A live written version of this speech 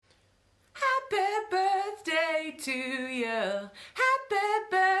to you. Happy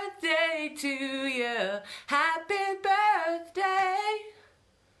birthday to you. Happy birthday.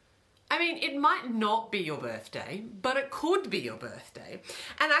 I mean, it might not be your birthday, but it could be your birthday.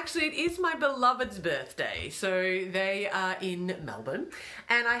 And actually, it is my beloved's birthday. So they are in Melbourne,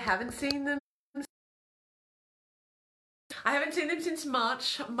 and I haven't seen them. Since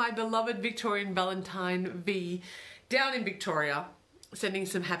March. My beloved Victorian Valentine V down in Victoria, sending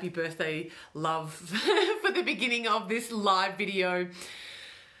some happy birthday love for the beginning of this live video.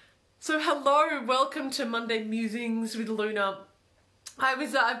 So hello, welcome to Monday Musings with Luna.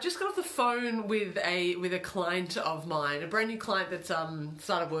 I've just got off the phone with a client of mine, a brand new client that's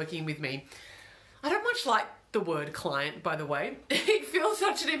started working with me. I don't much like the word client, by the way. It feels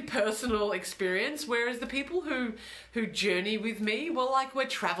such an impersonal experience, whereas the people who journey with me, well, like, we're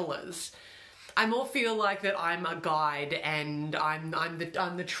travelers. I more feel like that I'm a guide, and I'm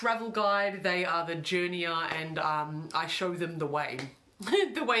the travel guide. They are the journeyer, and I show them the way,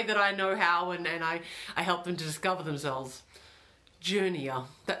 the way that I know how, and I help them to discover themselves. Journeyer,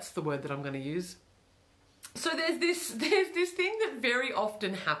 that's the word that I'm going to use. So there's this thing that very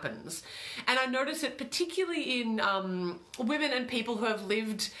often happens, and I notice it particularly in women and people who have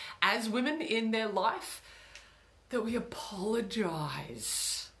lived as women in their life, that we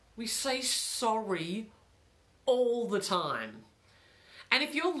apologize. We say sorry all the time. And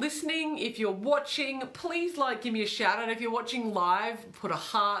if you're listening, if you're watching, please give me a shout out. If you're watching live, put a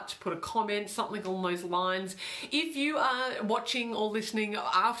heart, put a comment, something along those lines. If you are watching or listening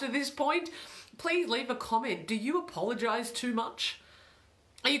after this point, please leave a comment. Do you apologize too much?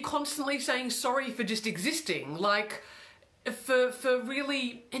 Are you constantly saying sorry for just existing? Like, for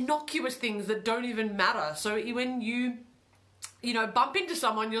really innocuous things that don't even matter. So when you bump into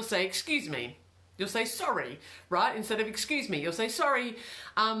someone, you'll say, excuse me. You'll say sorry, right? Instead of excuse me, you'll say sorry,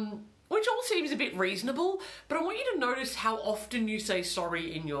 which all seems a bit reasonable, but I want you to notice how often you say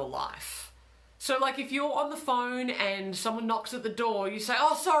sorry in your life. So like if you're on the phone and someone knocks at the door, you say,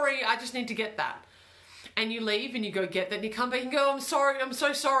 oh, sorry, I just need to get that. And you leave and you go get that, and you come back and go, I'm sorry, I'm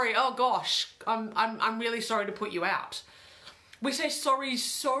so sorry. Oh gosh, I'm really sorry to put you out. We say sorry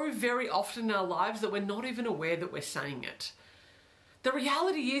so very often in our lives that we're not even aware that we're saying it. The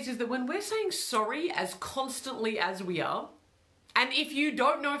reality is that when we're saying sorry as constantly as we are, and if you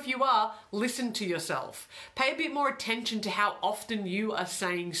don't know if you are, listen to yourself. Pay a bit more attention to how often you are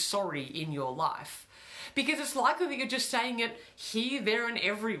saying sorry in your life. Because it's likely that you're just saying it here, there, and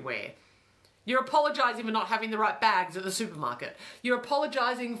everywhere. You're apologizing for not having the right bags at the supermarket. You're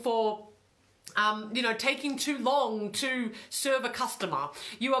apologizing for taking too long to serve a customer.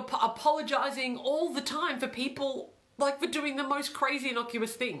 You are apologizing all the time for people, for doing the most crazy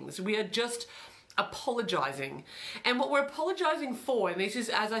innocuous things. We are just apologizing. And what we're apologizing for, and this is,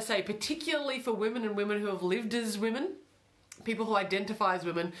 as I say, particularly for women and women who have lived as women, people who identify as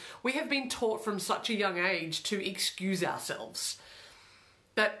women, we have been taught from such a young age to excuse ourselves.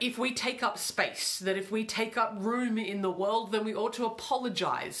 That if we take up space, that if we take up room in the world, then we ought to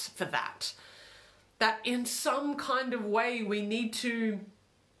apologize for that. That in some kind of way we need to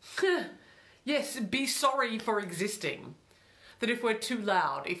yes, be sorry for existing. That if we're too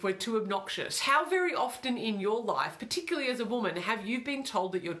loud, if we're too obnoxious, how very often in your life, particularly as a woman, have you been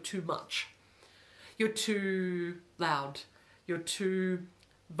told that you're too much? You're too loud, you're too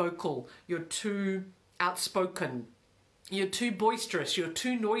vocal, you're too outspoken, you're too boisterous, you're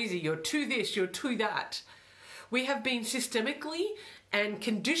too noisy, you're too this, you're too that. We have been systemically and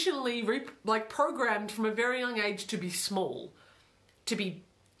conditionally programmed from a very young age to be small, to be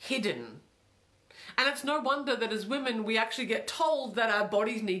hidden. And it's no wonder that as women, we actually get told that our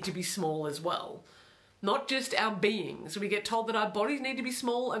bodies need to be small as well. Not just our beings. We get told that our bodies need to be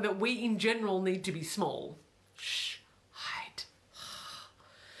small and that we in general need to be small. Shh, hide.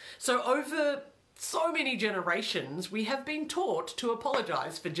 So over so many generations, we have been taught to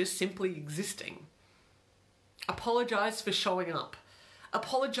apologize for just simply existing. Apologize for showing up.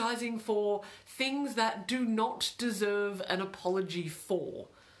 Apologizing for things that do not deserve an apology for.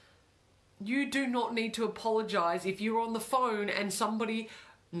 You do not need to apologize if you're on the phone and somebody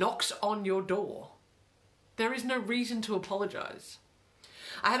knocks on your door. There is no reason to apologize.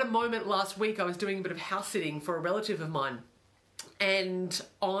 I had a moment last week. I was doing a bit of house sitting for a relative of mine, and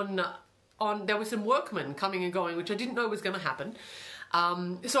there were some workmen coming and going, which I didn't know was going to happen.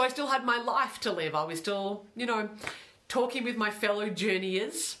 So I still had my life to live. I was still, talking with my fellow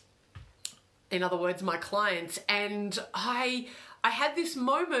journeyers, in other words, my clients, and I had this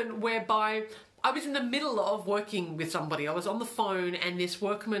moment whereby I was in the middle of working with somebody. I was on the phone and this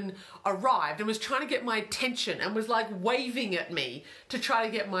workman arrived and was trying to get my attention and was like waving at me to try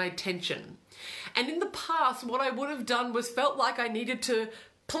to get my attention. And in the past, what I would have done was felt like I needed to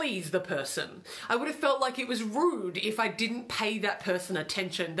please the person. I would have felt like it was rude if I didn't pay that person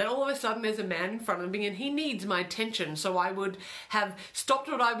attention. Then all of a sudden there's a man in front of me and he needs my attention. So I would have stopped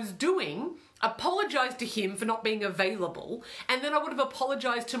what I was doing, apologized to him for not being available, and then I would have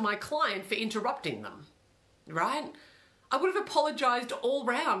apologized to my client for interrupting them, right? I would have apologized all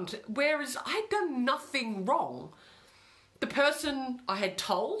round, whereas I'd done nothing wrong. The person I had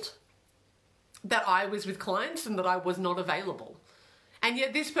told that I was with clients and that I was not available. And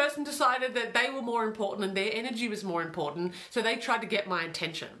yet this person decided that they were more important and their energy was more important, so they tried to get my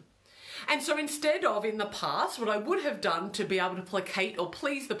attention. And so instead of, in the past, what I would have done to be able to placate or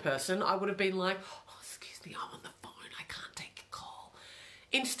please the person, I would have been like, oh, excuse me, I'm on the phone, I can't take a call.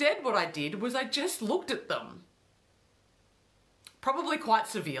 Instead, what I did was I just looked at them, probably quite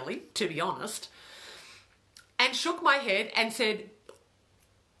severely, to be honest, and shook my head and said,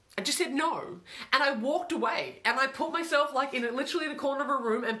 I just said no, and I walked away, and I put myself like in literally the corner of a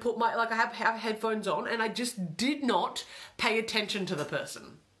room and put my, like I have headphones on, and I just did not pay attention to the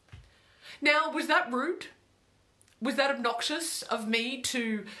person. Now, was that rude? Was that obnoxious of me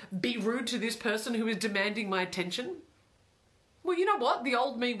to be rude to this person who is demanding my attention? Well, you know what? The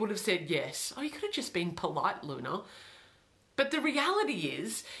old me would have said yes. Oh, you could have just been polite, Luna. But the reality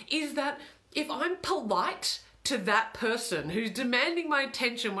is that if I'm polite to that person who's demanding my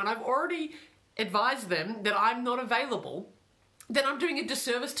attention when I've already advised them that I'm not available, then I'm doing a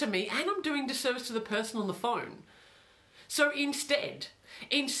disservice to me and I'm doing disservice to the person on the phone. So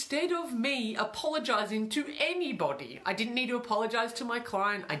instead of me apologizing to anybody, I didn't need to apologize to my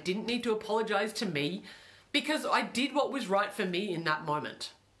client, I didn't need to apologize to me, because I did what was right for me in that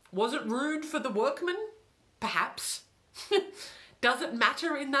moment. Was it rude for the workman? Perhaps. Does it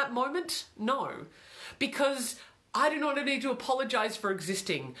matter in that moment? No. Because I do not need to apologize for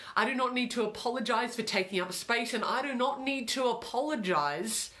existing. I do not need to apologize for taking up space, and I do not need to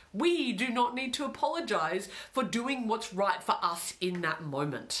apologize. We do not need to apologize for doing what's right for us in that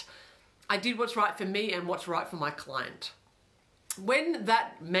moment. I did what's right for me and what's right for my client. When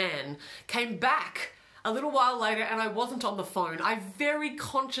that man came back a little while later and I wasn't on the phone, I very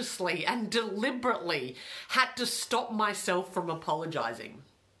consciously and deliberately had to stop myself from apologizing.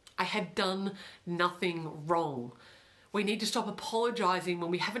 I had done nothing wrong. We need to stop apologizing when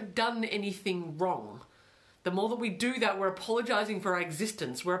we haven't done anything wrong. The more that we do that, we're apologizing for our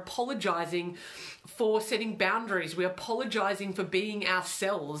existence. We're apologizing for setting boundaries. We're apologizing for being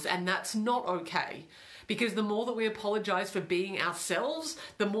ourselves, and that's not okay. Because the more that we apologize for being ourselves,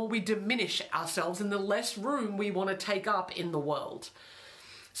 the more we diminish ourselves and the less room we want to take up in the world.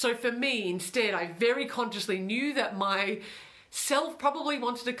 So for me, instead, I very consciously knew that my self probably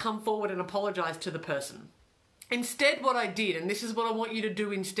wanted to come forward and apologize to the person. Instead, what I did, and this is what I want you to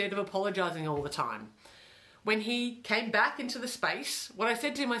do instead of apologizing all the time, when he came back into the space, what I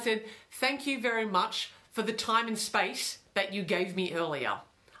said to him, I said, thank you very much for the time and space that you gave me earlier.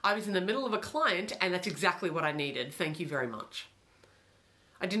 I was in the middle of a client and that's exactly what I needed. Thank you very much.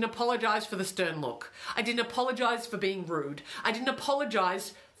 I didn't apologize for the stern look. I didn't apologize for being rude. I didn't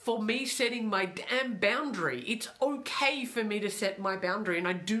apologize for me setting my damn boundary. It's okay for me to set my boundary and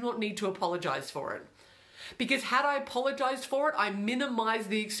I do not need to apologize for it. Because had I apologized for it, I minimized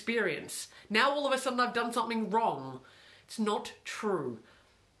the experience. Now all of a sudden I've done something wrong. It's not true.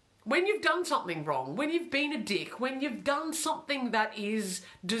 When you've done something wrong, when you've been a dick, when you've done something that is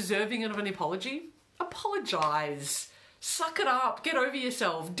deserving of an apology, apologize. Suck it up. Get over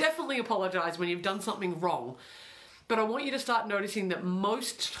yourself. Definitely apologize when you've done something wrong. But I want you to start noticing that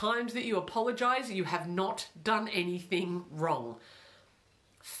most times that you apologize, you have not done anything wrong.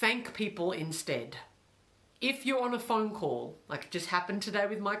 Thank people instead. If you're on a phone call, like it just happened today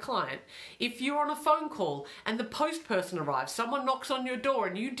with my client, if you're on a phone call and the post person arrives, someone knocks on your door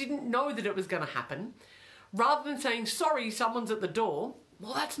and you didn't know that it was going to happen, rather than saying, sorry, someone's at the door,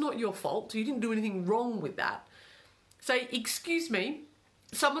 well, that's not your fault. You didn't do anything wrong with that. Say, excuse me,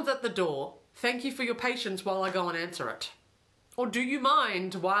 someone's at the door. Thank you for your patience while I go and answer it. Or do you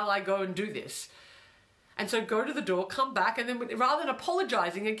mind while I go and do this? And so go to the door, come back, and then rather than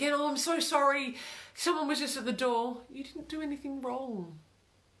apologizing again, oh, I'm so sorry, someone was just at the door. You didn't do anything wrong.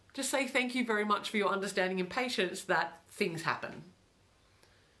 Just say thank you very much for your understanding and patience that things happen.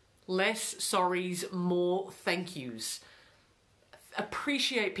 Less sorries, more thank yous.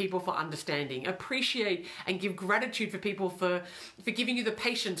 Appreciate people for understanding. Appreciate and give gratitude for people for giving you the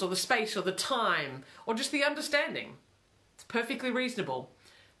patience or the space or the time or just the understanding. It's perfectly reasonable.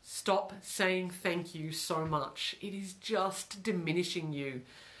 Stop saying thank you so much. It is just diminishing you.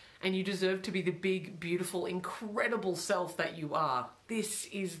 And you deserve to be the big, beautiful, incredible self that you are. This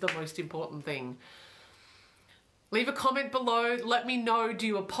is the most important thing. Leave a comment below. Let me know, do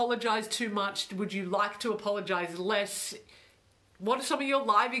you apologize too much? Would you like to apologize less? What are some of your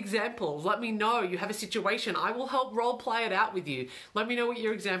live examples? Let me know. You have a situation. I will help role play it out with you. Let me know what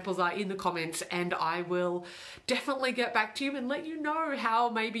your examples are in the comments, and I will definitely get back to you and let you know how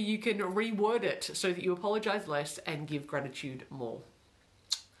maybe you can reword it so that you apologize less and give gratitude more.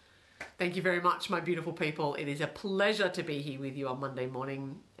 Thank you very much, my beautiful people. It is a pleasure to be here with you on Monday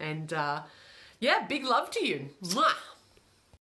morning. And yeah, big love to you. Mwah.